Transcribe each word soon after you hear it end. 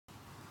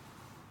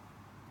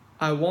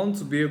I want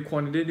to be a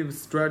quantitative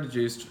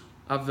strategist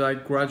after I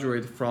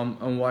graduate from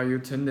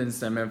NYU Tandon's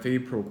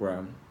MFE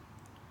program.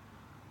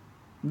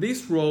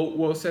 This role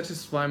will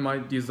satisfy my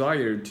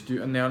desire to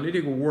do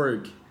analytical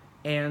work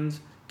and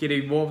get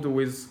involved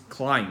with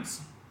clients.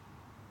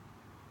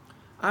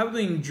 I would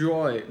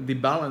enjoy the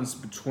balance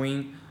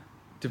between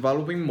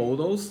developing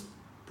models,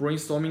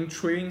 brainstorming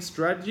trading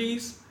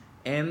strategies,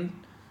 and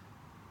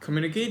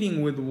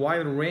communicating with a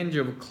wide range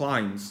of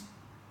clients.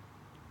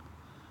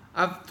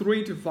 I have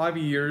 3 to 5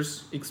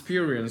 years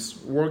experience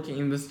working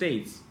in the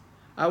States.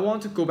 I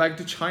want to go back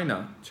to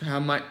China to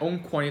have my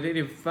own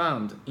quantitative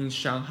fund in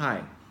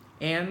Shanghai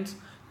and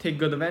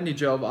take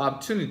advantage of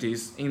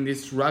opportunities in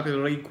this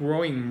rapidly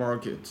growing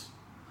market.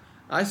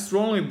 I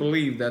strongly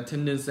believe that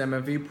Tandon's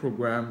MFE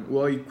program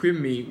will equip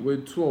me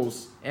with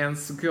tools and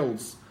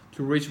skills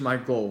to reach my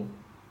goal.